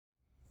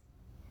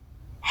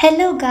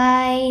Hello,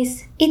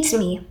 guys, it's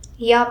me,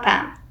 your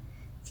Pam.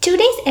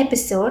 Today's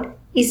episode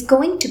is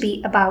going to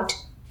be about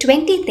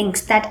 20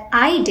 things that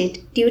I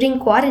did during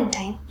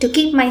quarantine to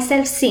keep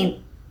myself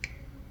sane.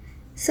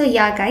 So,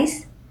 yeah,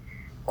 guys,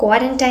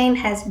 quarantine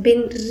has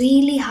been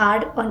really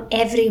hard on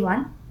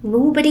everyone.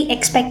 Nobody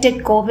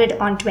expected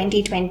COVID on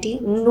 2020.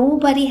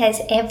 Nobody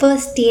has ever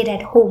stayed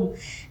at home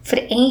for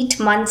 8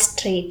 months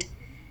straight.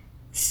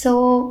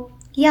 So,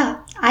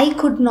 yeah, I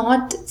could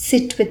not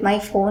sit with my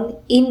phone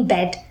in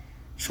bed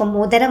for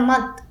more than a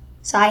month.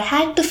 So, I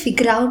had to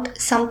figure out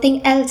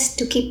something else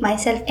to keep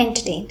myself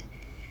entertained.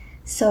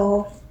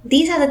 So,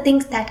 these are the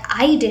things that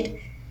I did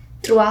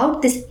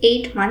throughout this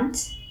 8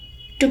 months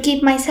to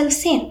keep myself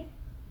sane.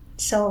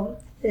 So,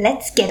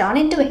 let's get on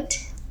into it.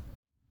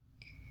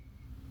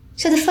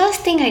 So, the first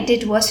thing I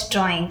did was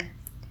drawing.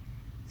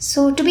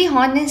 So, to be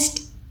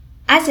honest,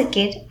 as a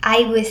kid,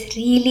 I was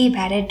really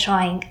bad at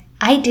drawing.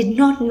 I did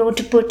not know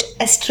to put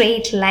a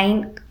straight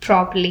line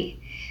properly.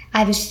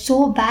 I was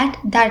so bad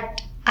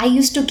that I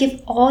used to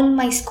give all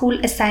my school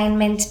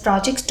assignments,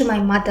 projects to my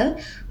mother,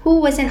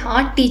 who was an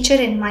art teacher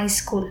in my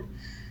school.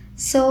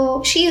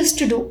 So she used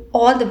to do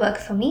all the work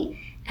for me,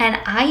 and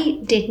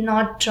I did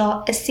not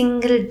draw a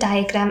single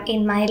diagram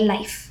in my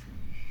life.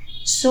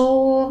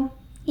 So,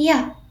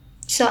 yeah,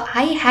 so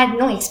I had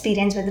no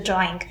experience with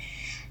drawing.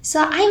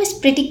 So I was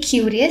pretty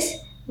curious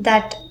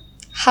that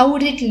how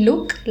would it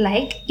look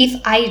like if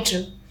I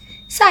drew.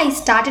 So I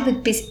started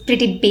with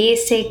pretty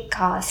basic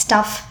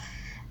stuff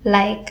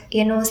like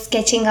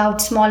sketching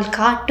out small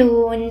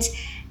cartoons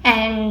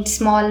and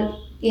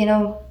small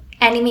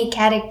anime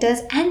characters,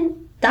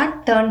 and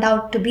that turned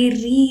out to be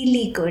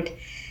really good.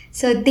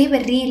 So they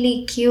were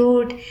really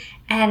cute,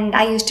 and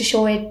I used to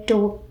show it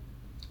to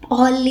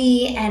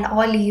Ollie, and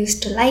Ollie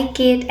used to like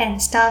it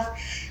and stuff.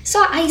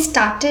 So I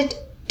started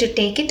to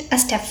take it a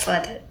step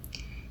further.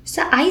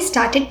 So I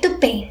started to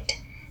paint.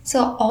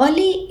 So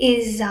Ollie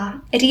is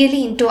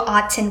really into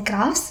arts and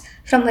crafts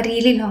from a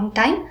really long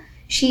time.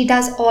 She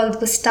does all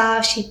the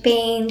stuff, she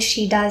paints,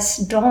 she does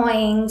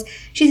drawings,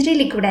 she's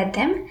really good at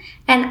them.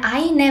 And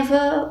I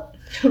never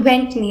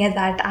went near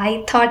that.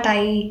 I thought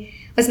I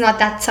was not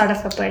that sort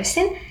of a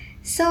person.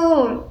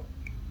 So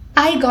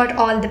I got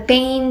all the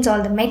paints,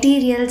 all the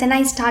materials, and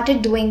I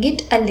started doing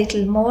it a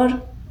little more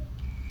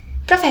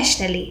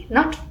professionally.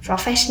 Not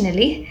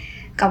professionally,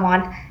 come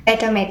on,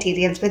 better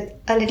materials, with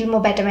a little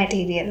more better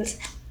materials.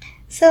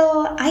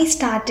 So I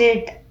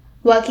started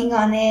working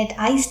on it.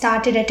 I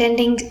started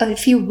attending a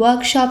few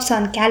workshops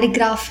on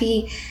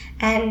calligraphy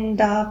and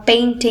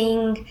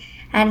painting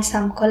and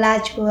some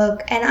collage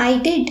work, and I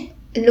did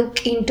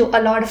look into a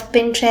lot of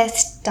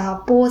Pinterest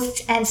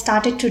posts and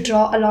started to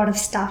draw a lot of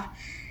stuff.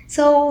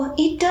 So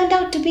it turned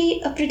out to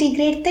be a pretty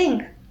great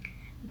thing.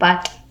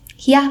 But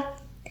yeah,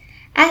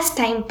 as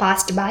time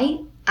passed by,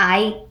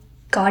 I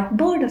got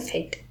bored of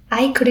it.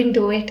 I couldn't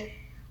do it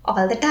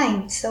all the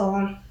time.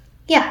 So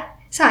yeah,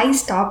 so I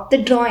stopped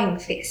the drawing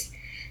phase.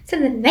 So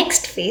the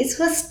next phase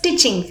was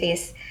stitching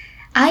phase.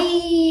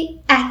 I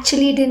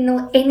actually didn't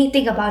know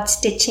anything about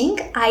stitching.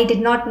 I did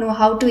not know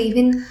how to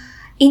even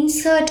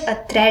insert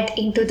a thread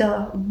into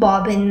the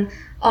bobbin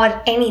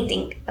or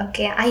anything.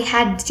 Okay, I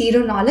had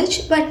zero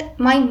knowledge, but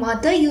my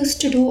mother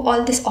used to do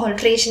all this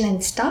alteration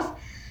and stuff,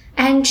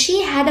 and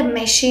she had a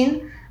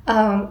machine,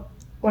 a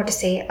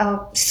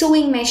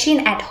sewing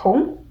machine at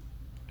home.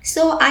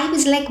 So I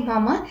was like,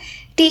 Mama,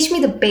 teach me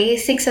the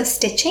basics of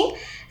stitching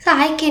so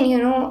I can,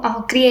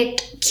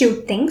 create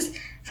cute things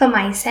for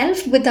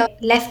myself with the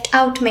left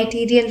out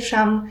material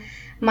from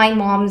my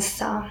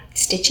mom's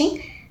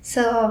stitching.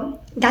 So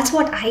that's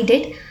what I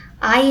did.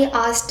 I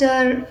asked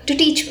her to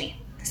teach me.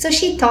 So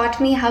she taught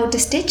me how to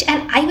stitch,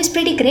 and I was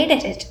pretty great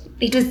at it.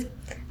 It was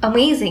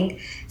amazing.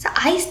 So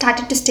I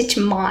started to stitch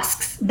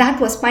masks. That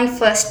was my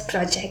first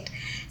project.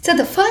 So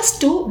the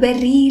first two were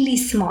really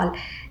small.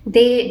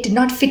 They did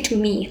not fit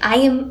me. I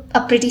am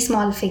a pretty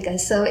small figure,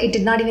 so it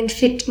did not even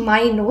fit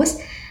my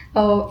nose.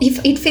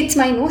 If it fits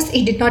my nose,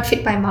 it did not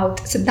fit my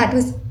mouth. So that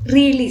was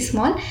really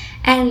small.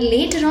 And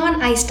later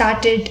on, I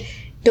started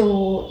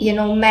to,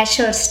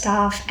 measure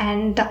stuff,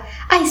 and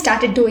I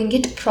started doing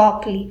it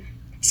properly.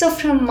 So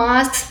from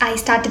masks, I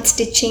started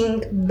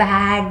stitching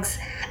bags.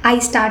 I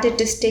started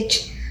to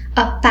stitch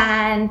a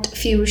pant,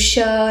 few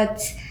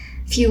shirts,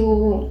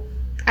 few,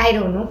 I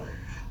don't know.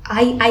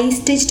 I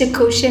stitched a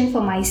cushion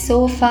for my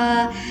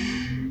sofa.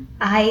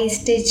 I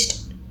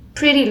stitched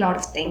pretty lot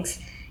of things.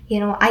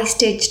 I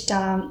stitched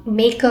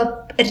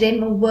makeup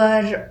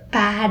remover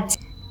pads.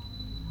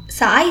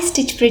 So I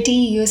stitched pretty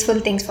useful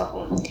things for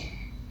home.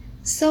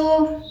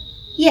 So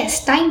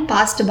yes, time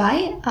passed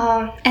by,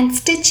 and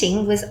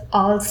stitching was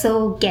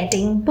also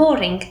getting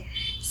boring.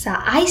 So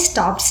I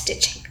stopped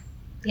stitching.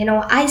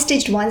 I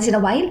stitched once in a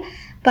while,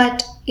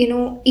 but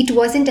it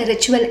wasn't a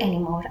ritual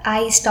anymore.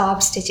 I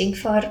stopped stitching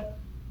for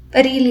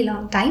a really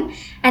long time,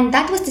 and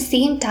that was the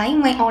same time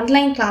my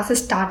online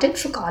classes started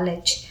for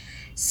college.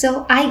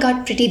 So I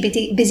got pretty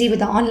busy with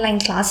the online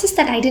classes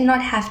that I did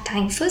not have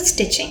time for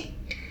stitching.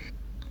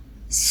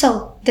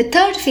 So the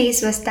third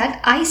phase was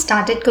that I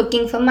started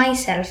cooking for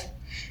myself.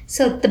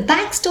 So the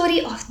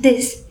backstory of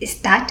this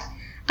is that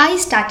I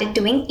started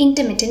doing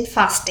intermittent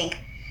fasting.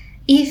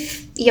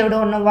 If you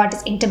don't know what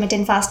is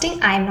intermittent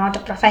fasting, I am not a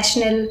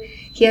professional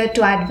here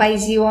to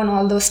advise you on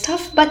all those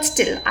stuff, but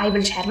still, I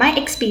will share my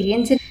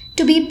experience.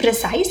 To be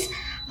precise,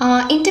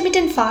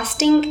 intermittent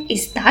fasting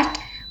is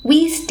that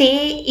we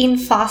stay in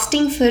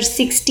fasting for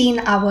 16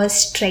 hours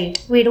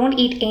straight. We don't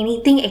eat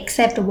anything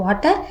except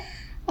water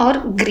or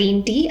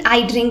green tea.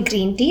 I drink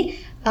green tea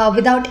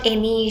without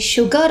any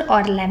sugar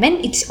or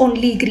lemon. It's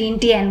only green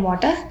tea and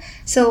water.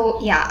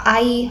 So yeah,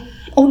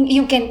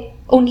 you can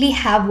only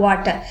have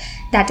water.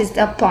 That is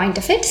the point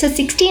of it. So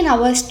 16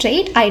 hours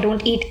straight, I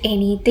don't eat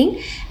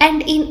anything.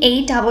 And in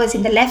 8 hours,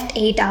 in the left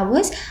 8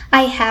 hours,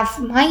 I have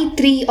my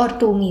 3 or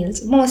 2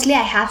 meals. Mostly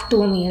I have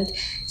 2 meals.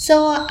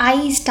 So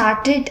I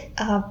started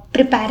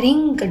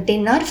preparing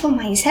dinner for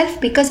myself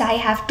because I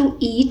have to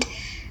eat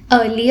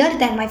earlier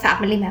than my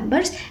family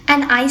members.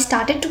 And I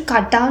started to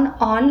cut down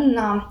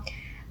on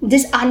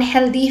this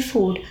unhealthy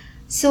food.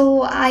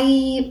 So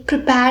I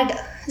prepared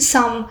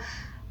some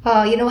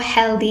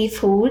healthy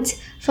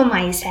foods for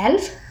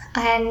myself,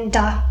 and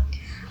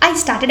I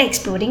started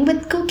exploring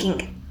with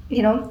cooking,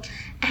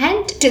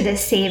 and to the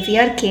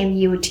savior came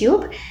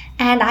YouTube,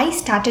 and I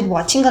started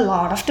watching a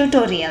lot of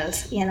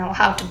tutorials,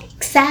 how to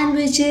make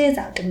sandwiches,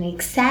 how to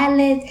make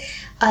salads,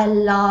 a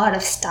lot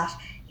of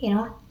stuff,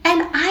 and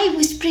I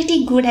was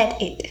pretty good at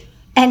it.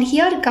 And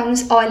here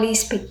comes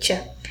Ollie's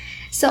picture.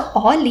 So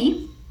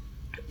Ollie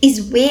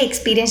is way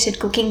experienced at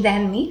cooking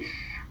than me.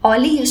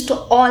 Ollie used to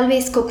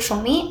always cook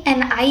for me,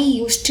 and I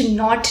used to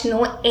not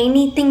know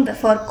anything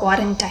before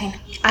quarantine.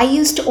 I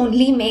used to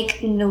only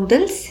make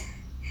noodles,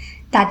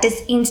 that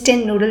is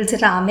instant noodles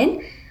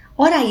ramen,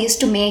 or I used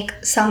to make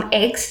some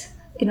eggs,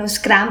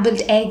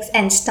 scrambled eggs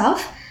and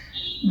stuff.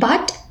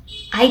 But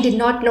I did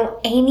not know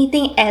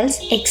anything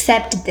else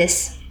except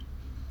this.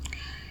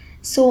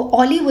 So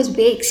Ollie was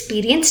way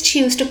experienced. She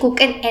used to cook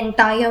an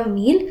entire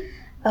meal.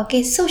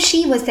 Okay, so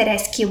she was the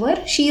rescuer.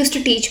 She used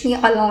to teach me a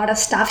lot of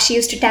stuff. She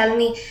used to tell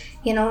me,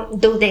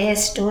 do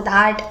this, do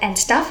that and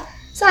stuff.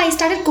 So I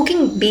started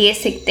cooking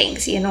basic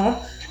things,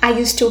 I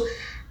used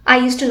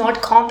to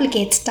not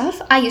complicate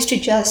stuff. I used to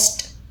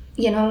just,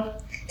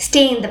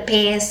 stay in the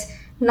pace,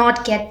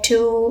 not get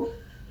too,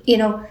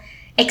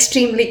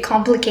 extremely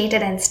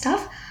complicated and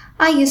stuff.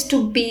 I used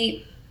to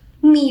be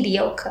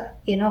mediocre,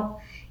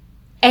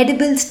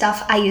 edible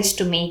stuff I used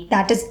to make.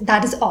 That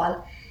is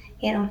all,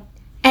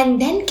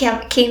 And then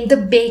came the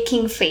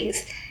baking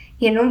phase.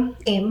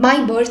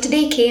 My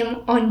birthday came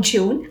on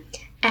June,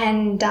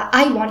 and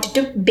I wanted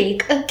to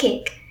bake a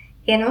cake,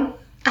 and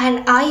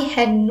I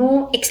had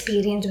no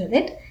experience with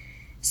it.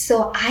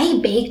 So I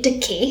baked a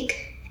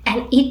cake,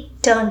 and it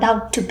turned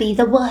out to be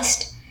the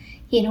worst.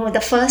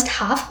 The first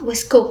half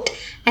was cooked,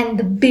 and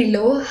the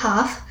below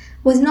half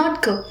was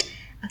not cooked.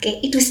 Okay,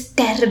 it was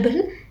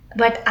terrible,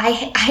 but I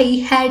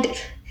had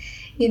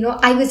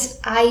I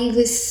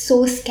was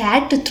so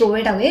scared to throw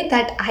it away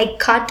that I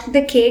cut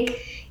the cake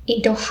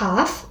into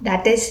half,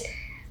 that is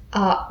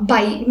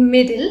by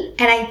middle,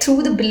 and I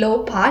threw the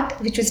below part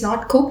which was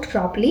not cooked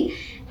properly,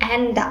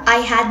 and I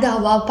had the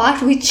above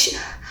part which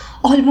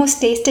almost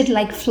tasted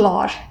like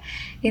flour.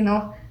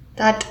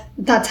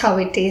 That's how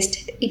it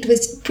tasted. It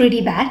was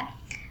pretty bad.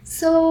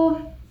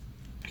 So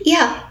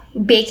yeah,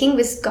 baking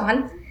was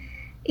gone.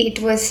 It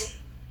was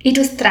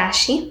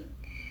trashy.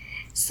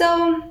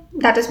 So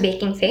that was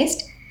baking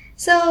phase.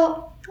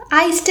 So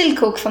I still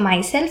cook for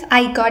myself.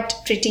 I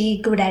got pretty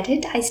good at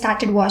it. I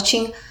started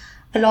watching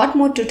a lot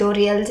more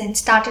tutorials and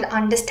started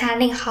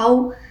understanding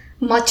how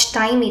much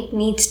time it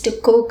needs to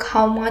cook,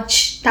 how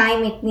much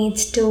time it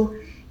needs to,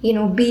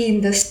 be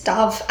in the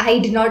stuff. I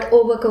did not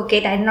overcook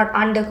it. I did not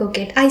undercook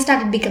it. I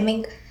started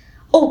becoming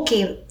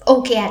okay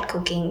at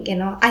cooking,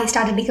 I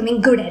started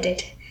becoming good at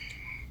it.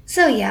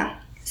 So yeah.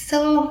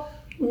 So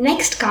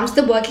next comes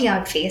the working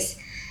out phase.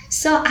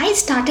 So I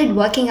started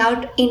working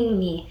out in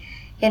me.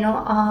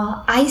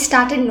 I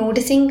started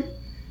noticing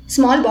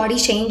small body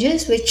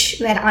changes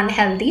which were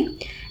unhealthy,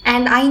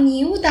 and I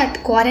knew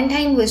that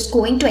quarantine was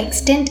going to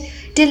extend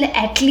till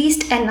at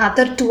least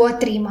another 2 or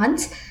 3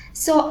 months.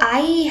 So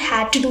I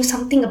had to do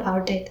something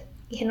about it.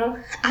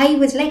 I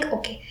was like,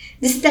 okay,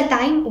 this is the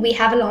time, we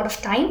have a lot of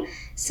time,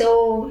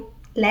 so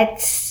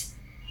let's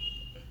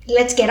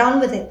get on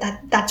with it.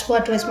 That's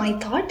what was my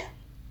thought.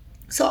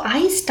 So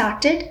I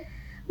started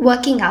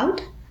working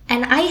out,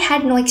 and I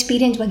had no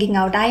experience working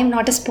out. I am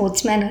not a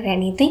sportsman or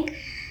anything.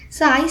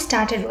 So I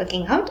started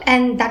working out,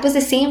 and that was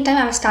the same time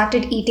I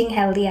started eating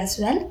healthy as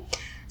well.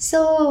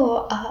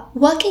 So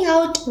working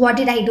out, what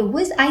did I do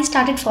was I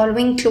started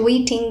following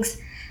Chloe Ting's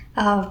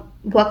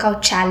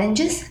workout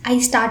challenges. I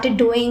started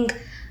doing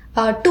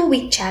a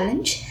 2-week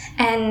challenge,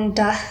 and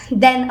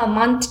then a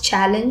month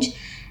challenge,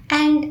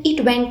 and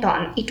it went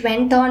on. It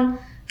went on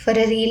for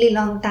a really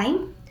long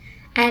time.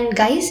 And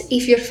guys,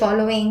 if you're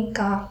following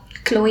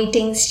Chloe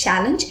Ting's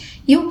challenge,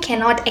 you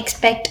cannot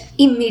expect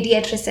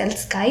immediate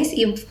results, guys.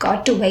 You've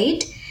got to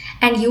wait,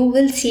 and you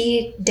will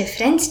see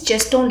difference.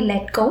 Just don't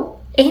let go.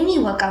 Any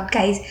workout,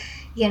 guys.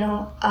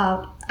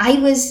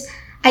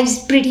 I was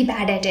pretty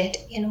bad at it.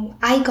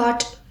 I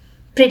got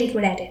pretty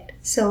good at it.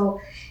 So,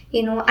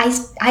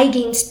 I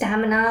gained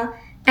stamina,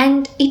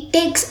 and it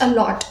takes a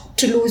lot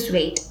to lose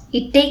weight.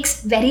 It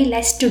takes very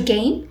less to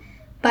gain,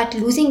 but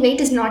losing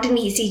weight is not an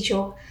easy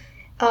job.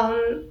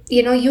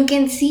 You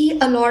can see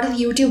a lot of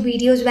YouTube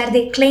videos where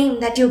they claim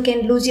that you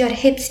can lose your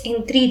hips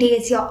in 3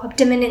 days, your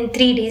abdomen in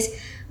 3 days,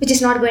 which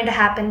is not going to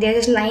happen. They're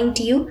just lying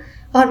to you,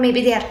 or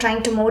maybe they are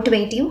trying to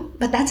motivate you,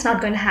 but that's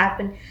not going to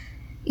happen.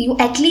 You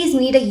at least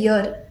need a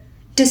year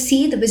to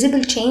see the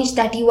visible change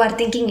that you are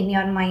thinking in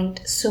your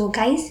mind. So,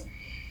 guys,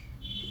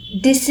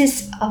 this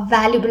is a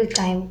valuable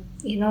time,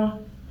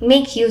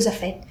 make use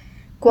of it.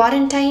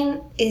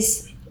 Quarantine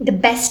is the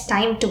best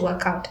time to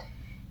work out,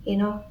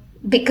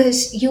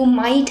 because you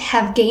might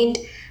have gained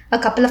a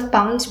couple of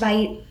pounds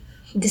by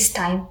this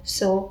time.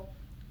 So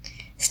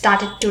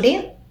start it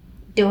today,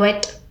 do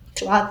it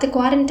throughout the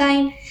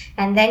quarantine,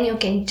 and then you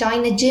can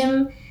join a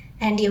gym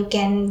and you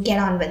can get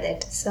on with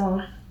it.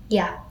 So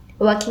yeah,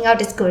 working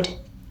out is good.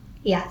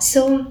 Yeah,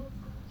 so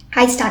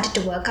I started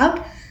to work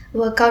out.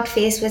 Workout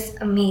phase was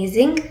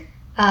amazing.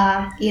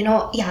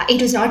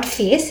 It was not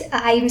phase.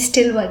 I'm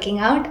still working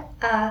out.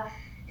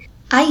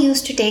 I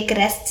used to take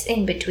rests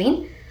in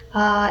between.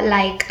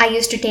 Like I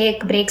used to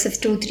take breaks of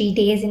 2-3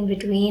 days in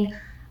between,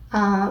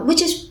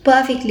 which is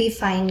perfectly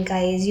fine,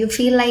 guys. You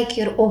feel like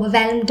you're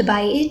overwhelmed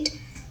by it,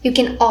 you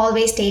can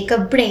always take a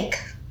break,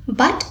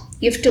 but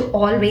you have to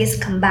always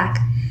come back,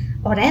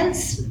 or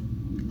else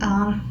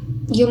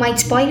you might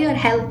spoil your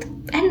health.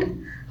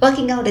 And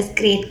working out is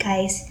great,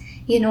 guys.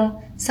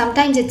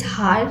 Sometimes it's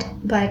hard,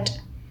 but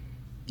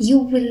you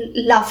will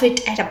love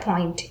it at a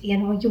point. You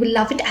will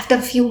love it after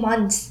a few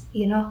months.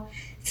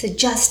 So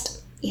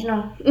just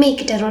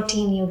make it a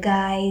routine, you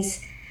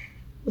guys.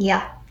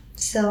 Yeah.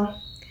 So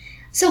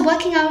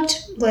working out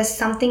was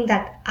something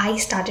that I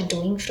started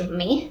doing from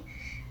May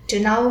to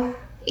now.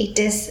 It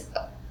is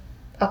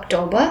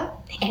October,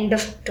 end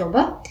of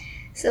October.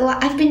 So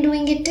I've been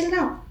doing it till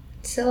now.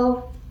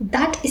 So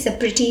that is a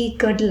pretty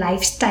good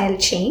lifestyle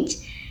change,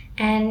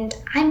 and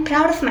I'm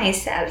proud of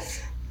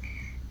myself.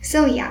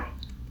 So yeah.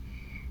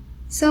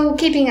 So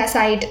keeping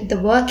aside the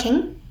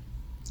working,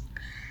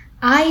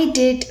 I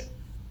did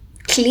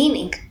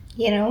cleaning.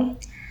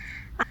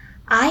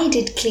 I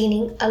did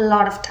cleaning a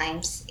lot of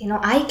times.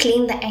 I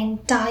cleaned the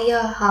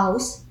entire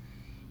house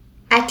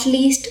at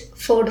least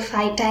 4 to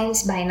 5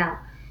 times by now.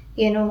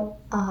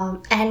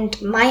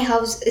 And my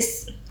house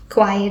is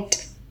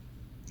quite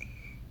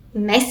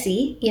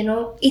messy.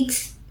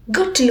 It's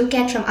good to look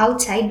at from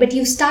outside, but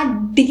you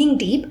start digging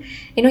deep,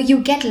 you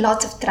get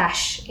lots of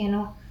trash.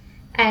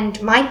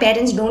 And my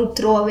parents don't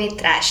throw away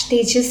trash.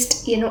 They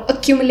just,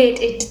 accumulate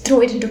it,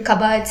 throw it into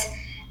cupboards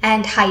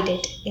and hide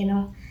it.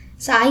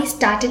 So I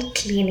started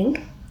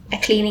cleaning,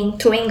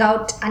 throwing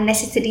out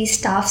unnecessary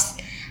stuffs,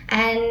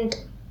 and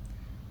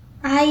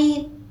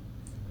I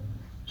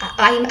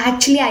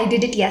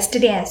did it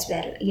yesterday as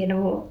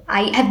well.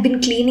 I have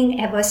been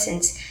cleaning ever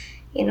since.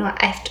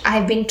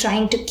 I've been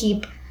trying to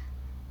keep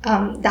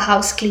the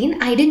house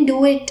clean. I didn't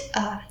do it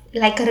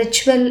like a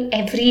ritual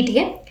every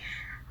day.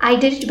 I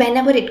did it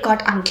whenever it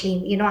got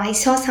unclean. I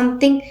saw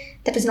something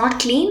that was not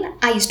clean,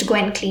 I used to go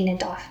and clean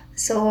it off.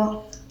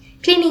 So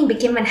cleaning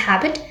became a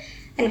habit,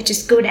 and which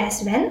is good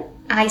as well.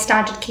 I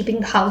started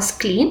keeping the house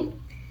clean.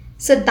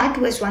 So that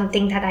was one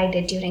thing that I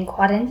did during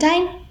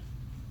quarantine.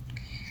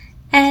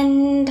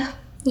 And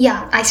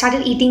yeah, I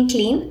started eating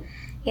clean.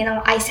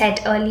 I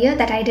said earlier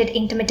that I did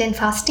intermittent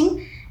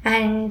fasting,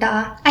 and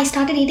I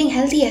started eating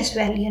healthy as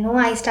well.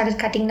 I started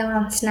cutting down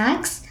on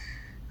snacks,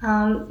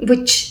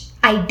 which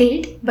I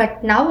did,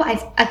 but now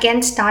I've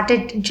again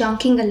started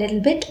junking a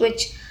little bit,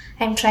 which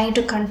I'm trying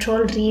to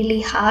control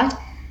really hard.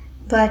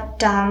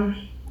 But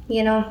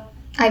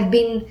I've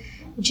been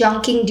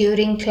junking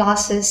during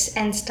classes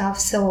and stuff,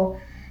 so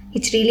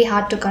it's really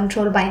hard to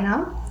control by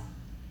now.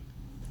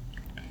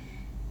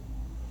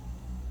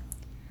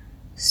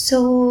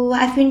 So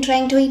I've been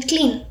trying to eat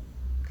clean.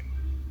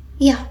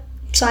 Yeah,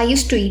 so I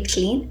used to eat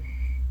clean,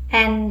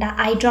 and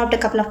I dropped a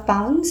couple of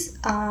pounds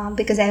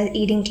because I was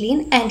eating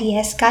clean. And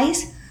yes,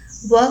 guys,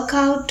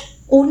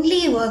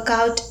 only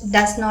workout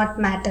does not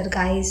matter,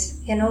 guys.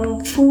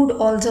 Food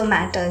also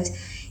matters.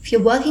 If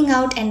you're working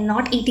out and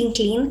not eating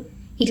clean,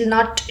 it will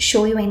not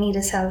show you any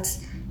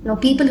results.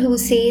 People who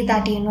say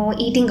that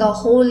eating a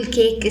whole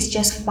cake is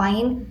just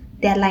fine,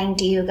 they're lying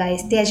to you,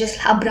 guys. They're just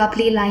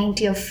abruptly lying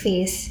to your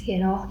face.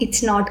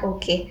 It's not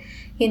okay.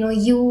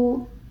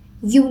 You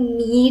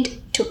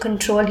need to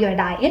control your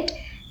diet,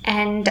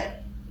 and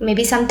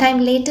maybe sometime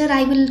later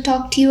I will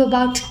talk to you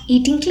about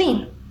eating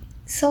clean.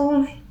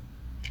 So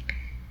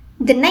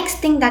the next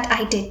thing that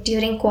I did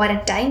during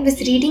quarantine was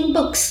reading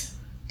books.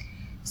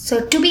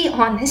 So to be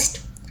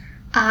honest,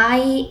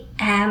 I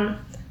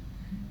am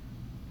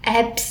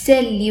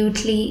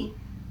absolutely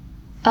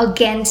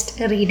against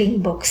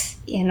reading books.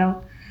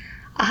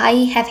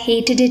 I have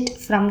hated it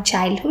from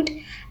childhood.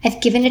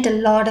 I've given it a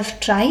lot of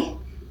try,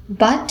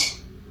 but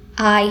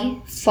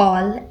I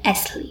fall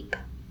asleep.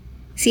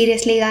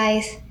 Seriously,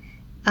 guys,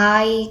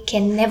 I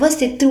can never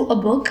sit through a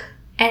book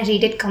and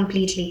read it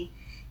completely.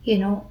 You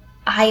know,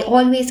 I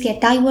always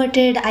get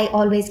diverted, I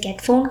always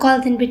get phone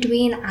calls in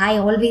between, I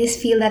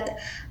always feel that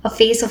a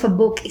phase of a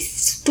book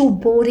is too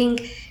boring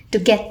to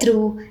get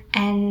through,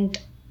 and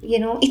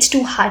it's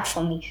too hard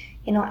for me.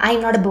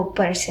 I'm not a book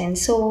person,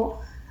 so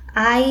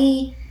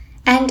I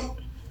and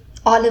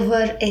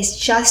Oliver is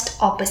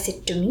just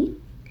opposite to me.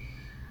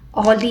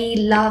 Ollie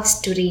loves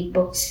to read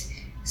books.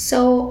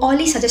 So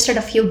Ollie suggested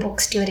a few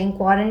books during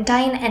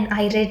quarantine and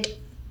I read,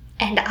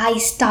 and I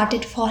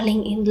started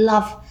falling in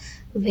love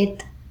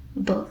with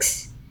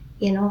books.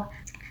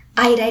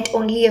 I read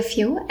only a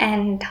few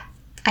and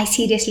I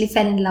seriously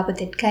fell in love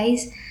with it,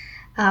 guys.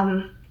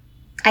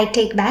 I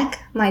take back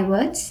my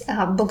words.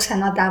 Books are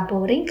not that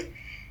boring.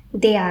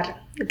 They are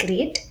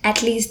great.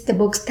 At least the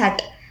books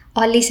that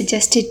Ollie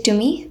suggested to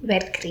me were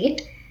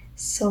great.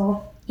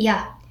 So,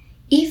 yeah,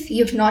 if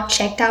you've not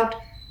checked out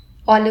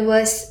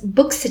Oliver's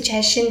book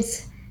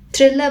suggestions,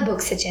 thriller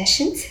book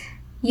suggestions,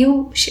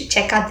 you should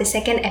check out the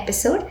second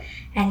episode.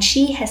 And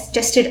she has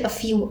suggested a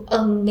few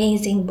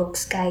amazing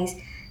books, guys.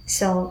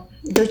 So,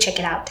 do check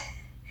it out.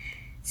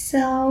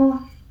 So,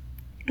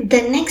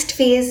 the next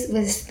phase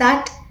was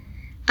that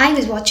I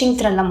was watching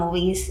thriller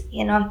movies.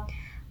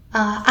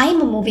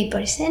 I'm a movie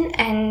person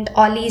and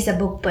Ollie is a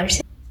book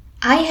person.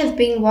 I have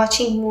been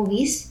watching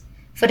movies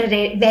for a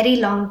very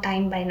long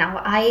time by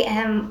now. I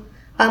am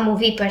a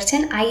movie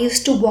person. I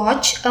used to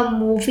watch a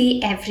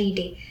movie every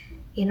day.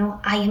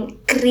 I am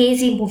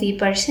crazy movie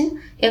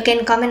person. You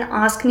can come and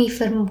ask me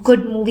for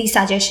good movie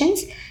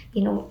suggestions.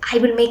 I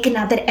will make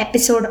another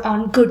episode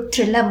on good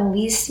thriller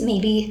movies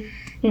maybe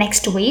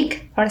next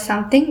week or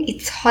something.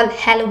 It's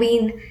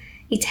Halloween.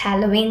 It's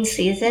Halloween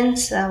season,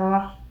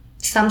 so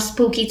some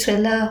spooky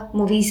thriller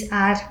movies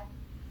are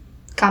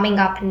coming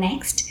up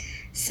next.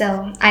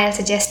 So I'll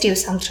suggest you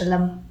some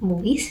thriller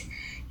movies.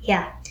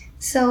 Yeah.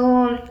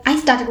 So I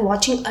started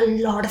watching a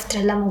lot of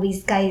thriller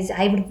movies, guys.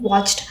 I've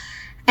watched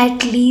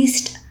at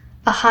least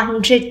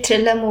 100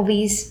 thriller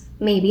movies.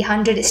 Maybe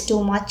 100 is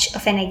too much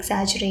of an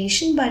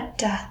exaggeration,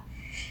 but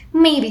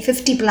maybe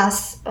 50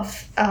 plus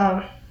of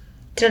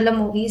thriller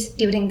movies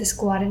during this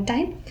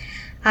quarantine.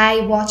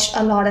 I watched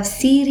a lot of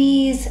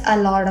series, a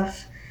lot of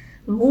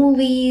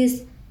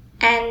movies,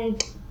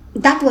 and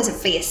that was a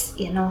phase.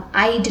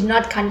 I did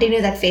not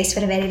continue that phase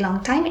for a very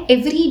long time.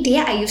 Every day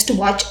I used to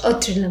watch a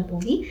thriller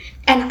movie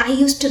and I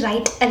used to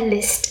write a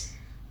list.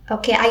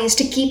 Okay, I used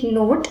to keep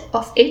note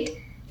of it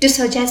to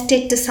suggest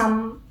it to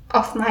some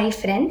of my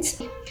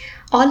friends.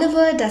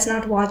 Oliver does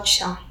not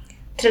watch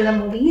thriller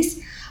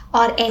movies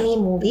or any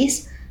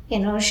movies.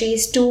 She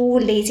is too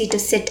lazy to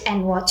sit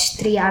and watch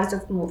 3 hours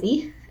of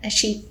movie.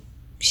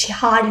 She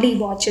hardly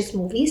watches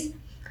movies.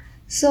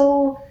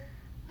 So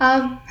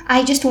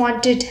I just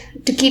wanted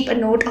to keep a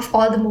note of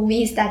all the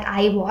movies that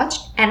I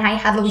watched, and I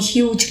have a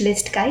huge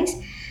list, guys.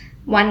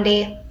 One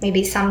day,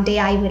 maybe someday,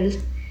 I will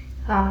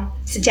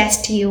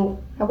suggest to you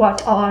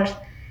what are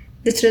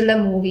the thriller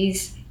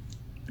movies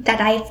that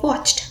I have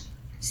watched.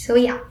 So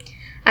yeah,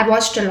 I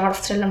watched a lot of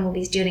thriller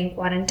movies during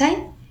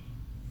quarantine.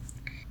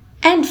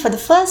 And for the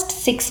first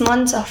 6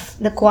 months of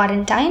the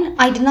quarantine,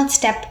 I did not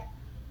step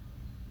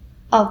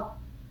up,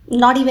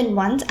 not even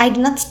once. I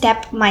did not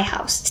step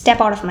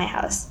out of my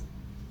house.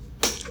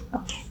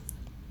 Okay.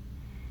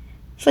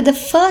 For the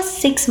first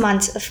 6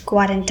 months of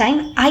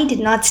quarantine, I did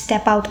not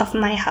step out of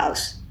my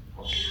house.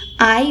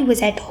 I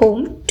was at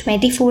home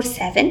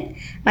 24/7.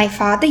 My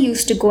father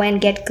used to go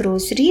and get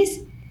groceries.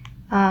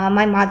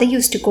 My mother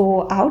used to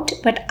go out,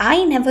 but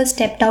I never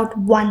stepped out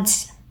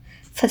once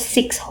for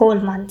 6 whole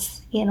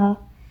months,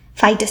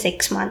 5 to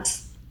 6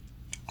 months.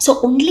 So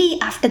only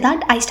after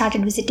that, I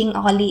started visiting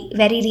Ollie.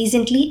 Very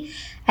recently,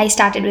 I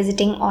started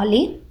visiting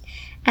Ollie.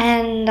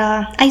 And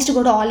I used to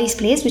go to Ollie's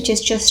place, which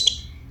is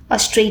just a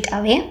street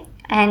away.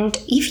 And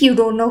if you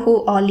don't know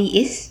who Ollie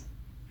is,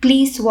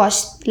 please watch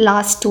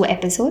last 2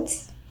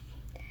 episodes.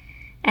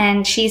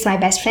 And she's my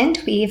best friend.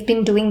 We've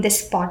been doing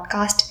this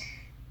podcast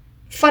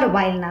for a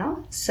while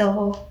now.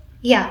 So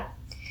yeah,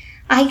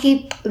 I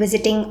keep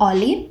visiting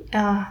Ollie.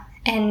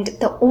 And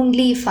the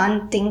only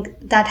fun thing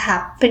that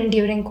happened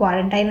during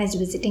quarantine is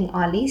visiting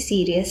Ollie,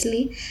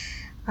 seriously.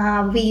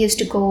 We used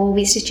to go,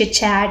 we used to chit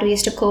chat, we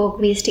used to cook,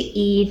 we used to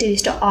eat, we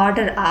used to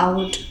order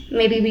out.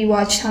 Maybe we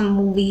watch some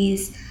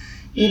movies,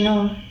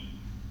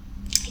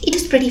 It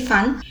was pretty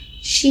fun.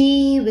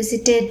 She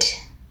visited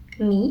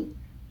me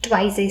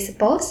twice, I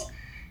suppose.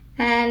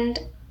 And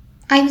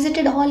I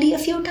visited Ollie a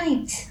few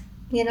times,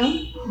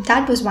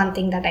 That was one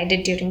thing that I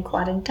did during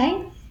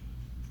quarantine.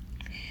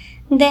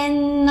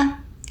 Then,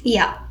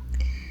 yeah.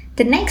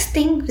 The next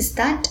thing was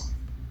that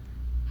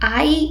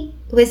I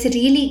was a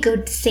really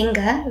good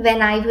singer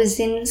when I was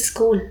in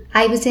school.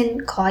 I was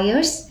in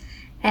choirs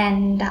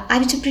and I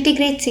was a pretty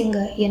great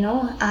singer,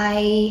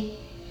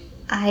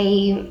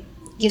 I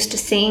used to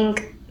sing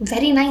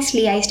very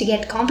nicely. I used to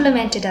get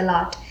complimented a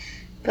lot.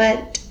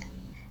 But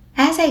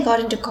as I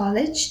got into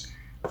college,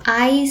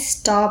 I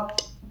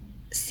stopped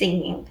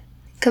singing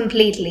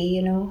completely,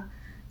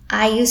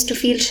 I used to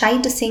feel shy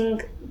to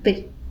sing,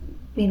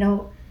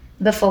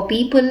 before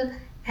people,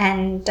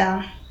 and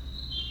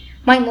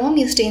My mom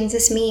used to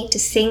insist me to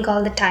sing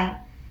all the time.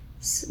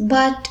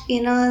 But,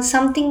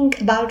 something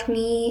about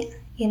me,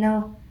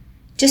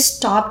 just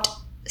stopped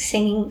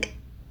singing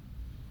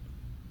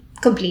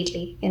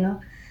completely.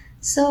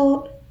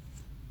 So,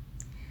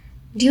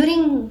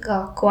 during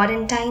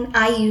quarantine,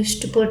 I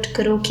used to put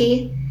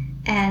karaoke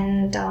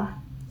and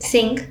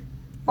sing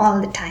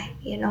all the time.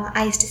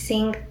 I used to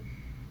sing,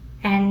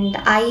 and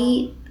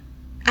I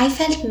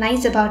felt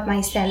nice about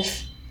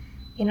myself.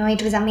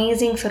 It was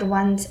amazing for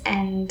once,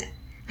 and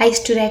I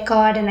used to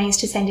record and I used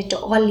to send it to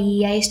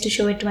Ollie. I used to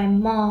show it to my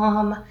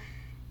mom,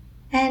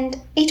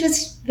 and it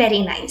was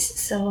very nice.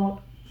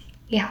 So,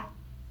 yeah,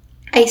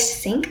 I used to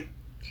sing,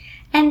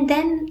 and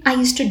then I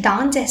used to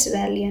dance as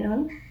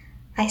well.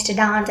 I used to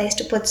dance, I used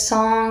to put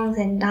songs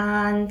and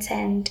dance,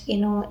 and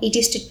it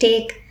used to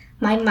take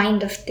my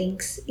mind of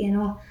things.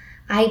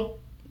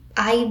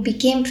 I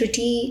became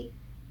pretty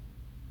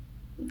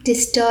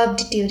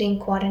disturbed during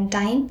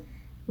quarantine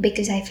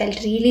because I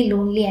felt really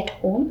lonely at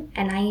home,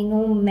 and I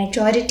know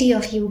majority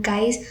of you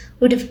guys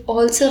would have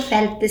also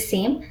felt the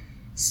same.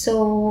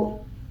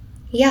 So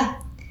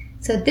yeah,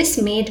 so this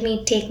made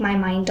me take my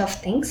mind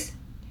off things.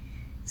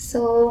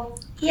 So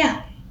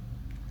yeah,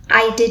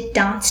 I did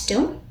dance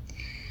too.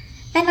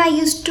 And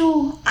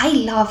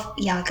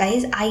yeah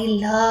guys, I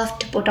love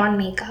to put on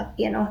makeup.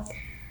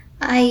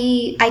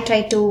 I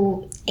try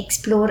to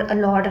explore a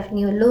lot of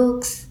new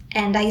looks,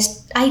 and I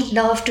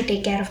love to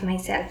take care of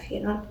myself.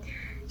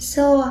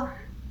 So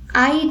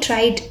I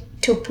tried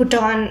to put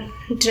on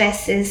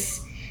dresses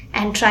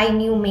and try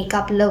new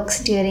makeup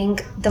looks during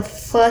the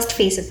first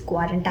phase of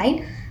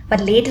quarantine.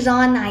 But later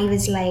on, I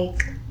was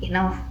like,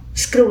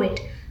 screw it.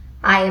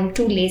 I am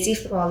too lazy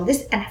for all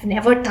this, and I've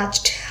never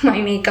touched my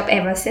makeup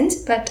ever since.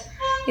 But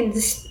in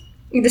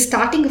the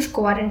starting of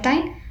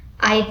quarantine,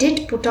 I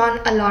did put on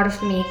a lot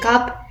of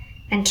makeup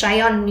and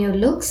try on new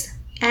looks,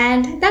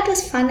 and that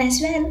was fun as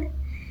well.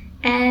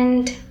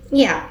 And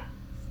yeah,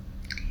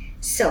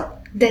 so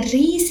the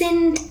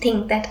recent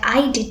thing that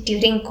I did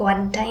during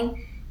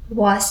quarantine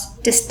was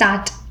to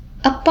start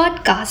a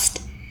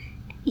podcast.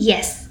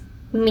 Yes,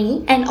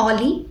 me and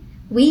Ollie,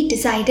 we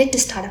decided to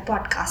start a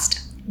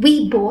podcast.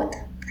 We both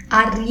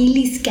are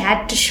really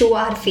scared to show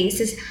our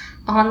faces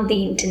on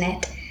the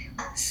internet.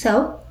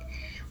 So,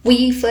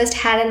 we first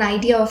had an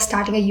idea of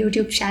starting a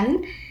YouTube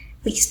channel.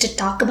 We used to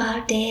talk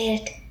about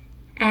it,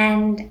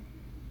 and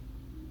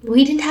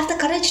we didn't have the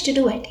courage to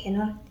do it.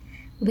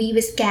 We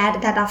were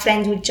scared that our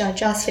friends would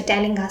judge us for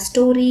telling our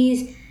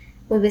stories.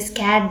 We were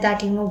scared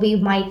that, we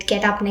might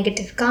get up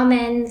negative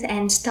comments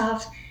and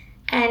stuff.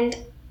 And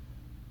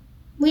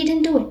we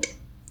didn't do it.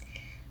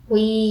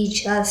 We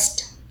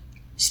just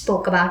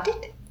spoke about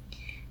it,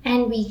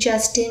 and we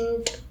just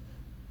didn't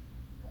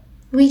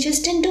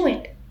do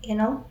it.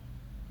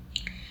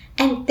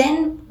 And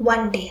then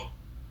one day,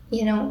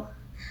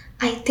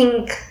 I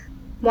think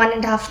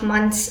 1.5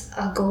 months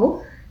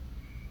ago,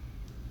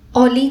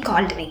 Ollie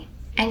called me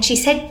and she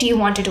said, "Do you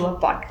want to do a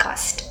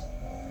podcast?"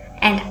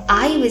 And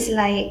I was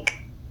like,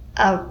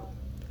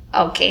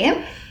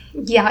 okay,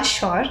 yeah,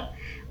 sure,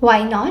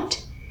 why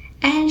not?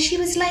 And she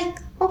was like,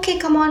 okay,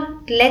 come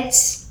on,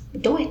 let's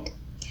do it.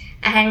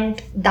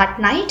 And that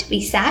night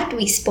we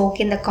spoke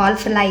in the call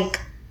for like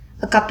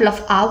a couple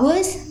of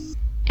hours,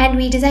 and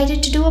we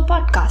decided to do a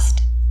podcast.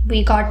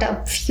 We got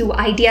a few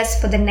ideas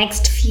for the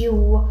next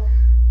few,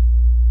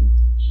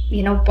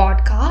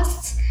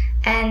 podcasts,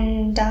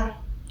 and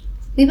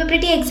we were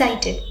pretty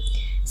excited.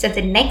 So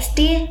the next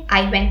day,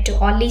 I went to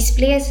Ollie's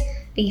place.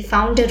 We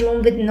found a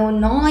room with no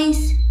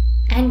noise,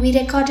 and we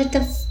recorded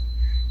the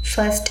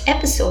first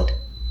episode.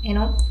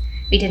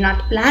 We did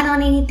not plan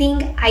on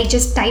anything. I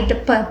just typed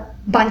up a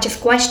bunch of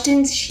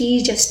questions.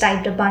 She just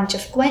typed a bunch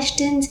of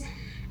questions,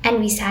 and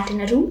we sat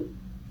in a room.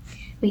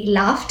 We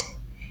laughed,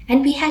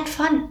 and we had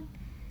fun.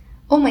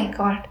 Oh my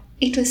god,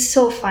 it was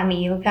so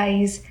funny, you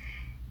guys.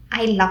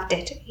 I loved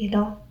it.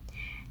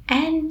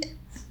 And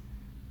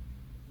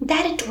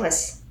there it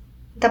was.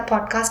 The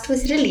podcast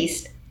was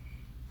released,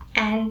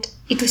 and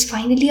it was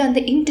finally on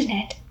the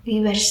internet.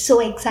 We were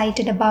so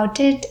excited about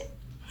it.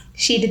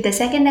 She did the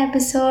second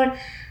episode.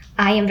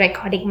 I am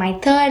recording my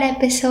third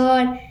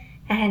episode,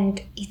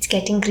 and it's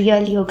getting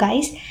real, you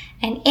guys.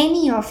 And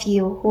any of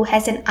you who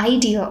has an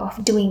idea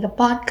of doing a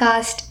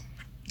podcast,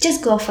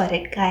 just go for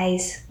it,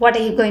 guys. What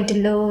are you going to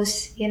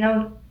lose?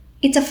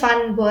 It's a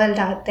fun world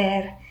out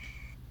there.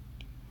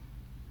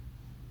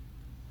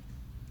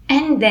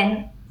 And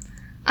then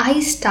I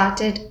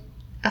started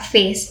a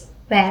phase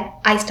where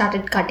I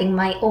started cutting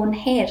my own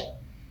hair.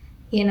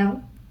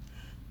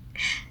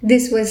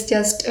 This was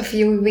just a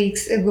few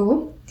weeks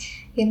ago.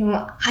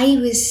 I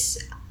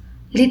was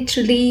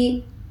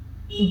literally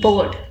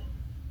bored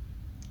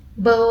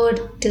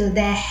to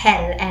the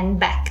hell and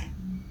back.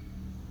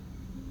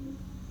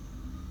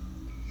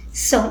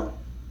 So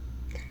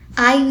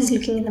I was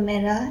looking in the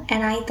mirror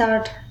and I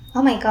thought,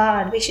 oh my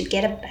god, we should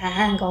get a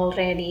bang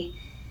already.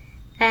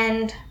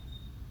 And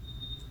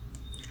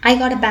I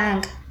got a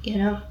bang,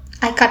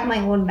 I cut my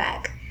own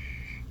bang.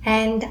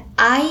 And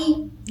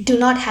I do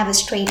not have a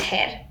straight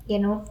hair,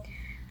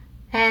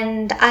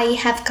 and I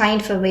have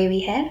kind of a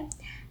wavy hair,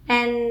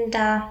 and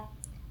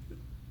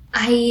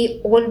I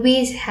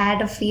always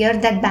had a fear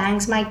that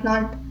bangs might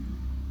not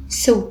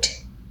suit.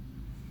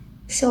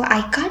 So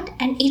I cut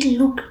and it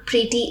looked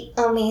pretty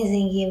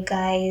amazing, you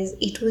guys.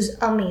 It was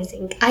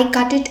amazing. I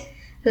cut it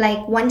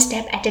like one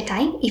step at a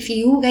time. If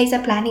you guys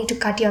are planning to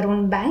cut your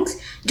own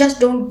bangs, just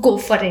don't go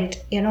for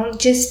it,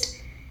 just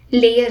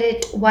layer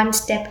it one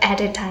step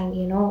at a time,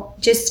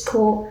 just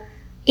go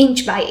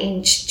inch by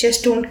inch.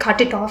 Just don't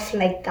cut it off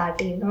like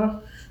that.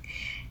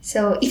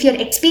 So if you're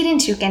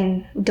experienced, you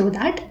can do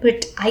that,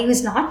 but I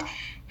was not,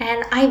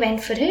 and I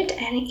went for it,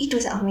 and it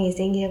was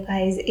amazing, you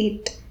guys.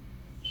 It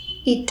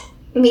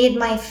made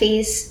my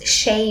face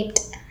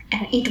shaped,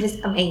 and it was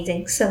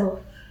amazing.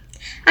 So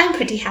I'm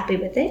pretty happy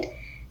with it.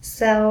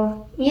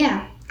 So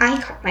yeah,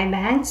 I cut my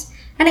bangs,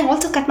 and I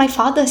also cut my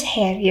father's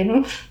hair.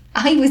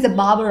 I was the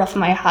barber of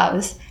my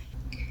house.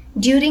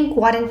 During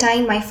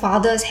quarantine, my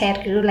father's hair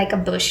grew like a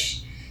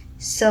bush.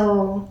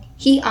 So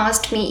he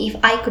asked me if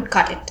I could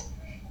cut it.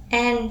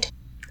 And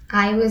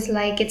I was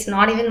like, it's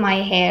not even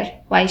my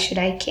hair. Why should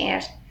I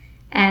care?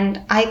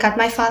 And I cut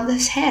my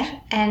father's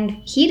hair, and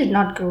he did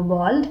not grow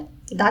bald.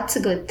 That's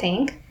a good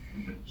thing.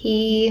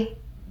 He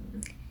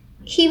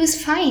was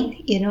fine.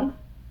 He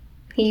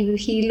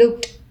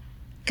looked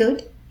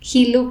good.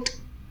 He looked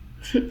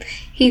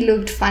he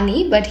looked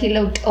funny, but he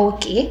looked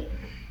okay.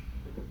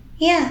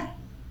 Yeah,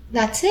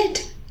 that's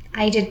it.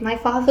 I did my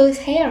father's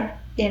hair.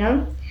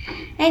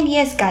 And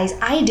yes, guys,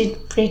 I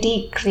did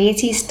pretty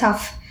crazy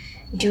stuff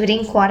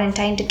during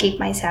quarantine to keep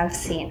myself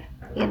sane.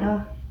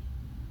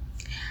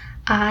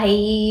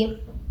 I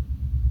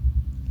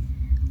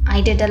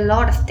did a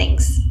lot of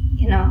things.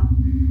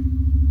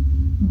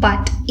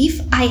 But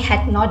if I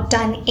had not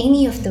done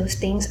any of those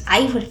things,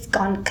 I would have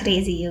gone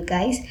crazy, you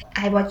guys.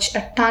 I watched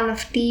a ton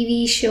of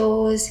TV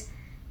shows.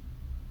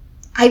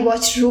 I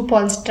watched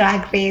RuPaul's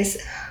Drag Race.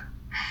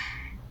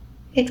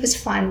 It was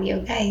fun, you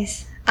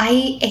guys.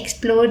 I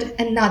explored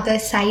another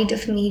side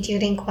of me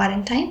during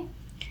quarantine.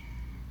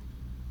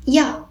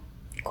 Yeah,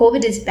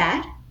 COVID is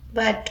bad,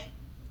 but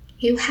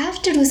you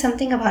have to do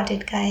something about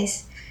it,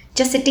 guys.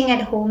 Just sitting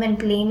at home and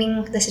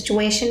blaming the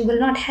situation will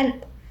not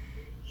help.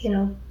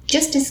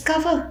 Just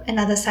discover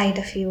another side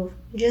of you.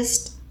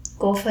 Just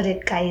go for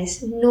it,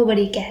 guys.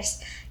 Nobody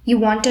cares. You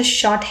want a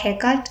short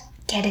haircut?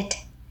 Get it.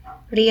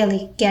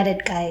 Really, get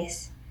it,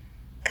 guys.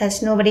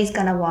 Because nobody's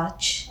gonna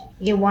watch.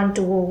 You want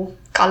to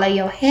color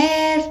your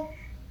hair?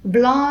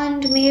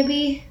 Blonde,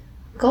 maybe?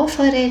 Go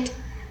for it.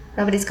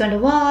 Nobody's going to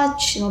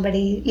watch. You're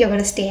going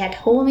to stay at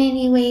home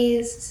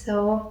anyways.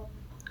 So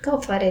go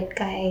for it,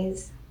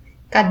 guys.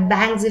 Cut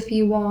bangs if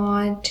you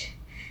want.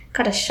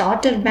 Cut a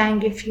shorter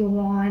bang if you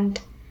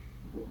want.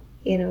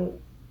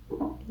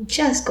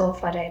 Just go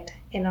for it.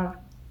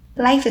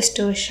 Life is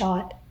too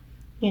short.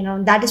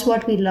 That is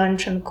what we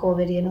learned from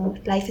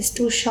COVID. Life is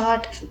too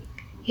short.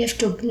 You have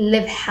to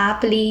live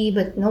happily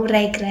with no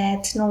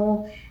regrets,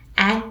 no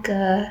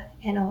anger.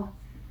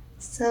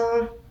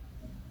 So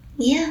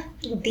yeah,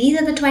 these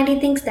are the 20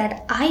 things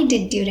that I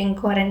did during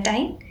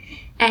quarantine.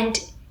 And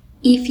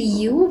if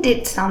you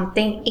did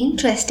something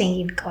interesting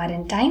in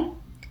quarantine,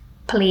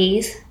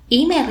 please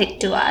email it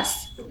to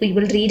us. We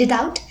will read it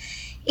out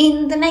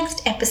in the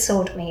next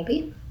episode,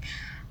 maybe.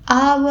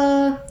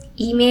 Our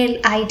email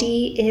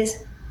ID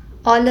is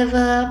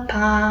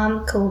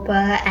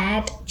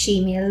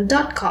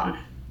oliverpalmcooper@gmail.com.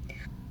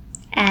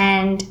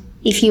 And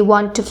if you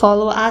want to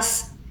follow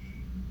us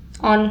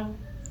on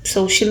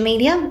social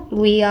media,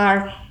 we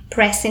are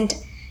present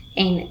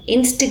in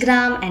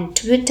Instagram and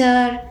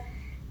Twitter.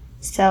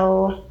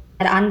 So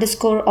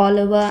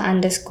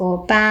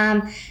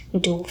 _Oliver_Pam.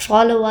 Do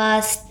follow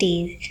us.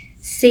 Stay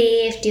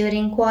safe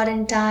during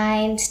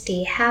quarantine.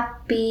 Stay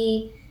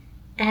happy.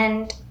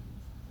 And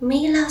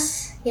mail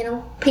us,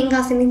 ping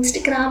us on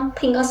Instagram,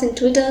 ping us on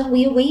Twitter.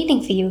 We are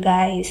waiting for you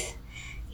guys.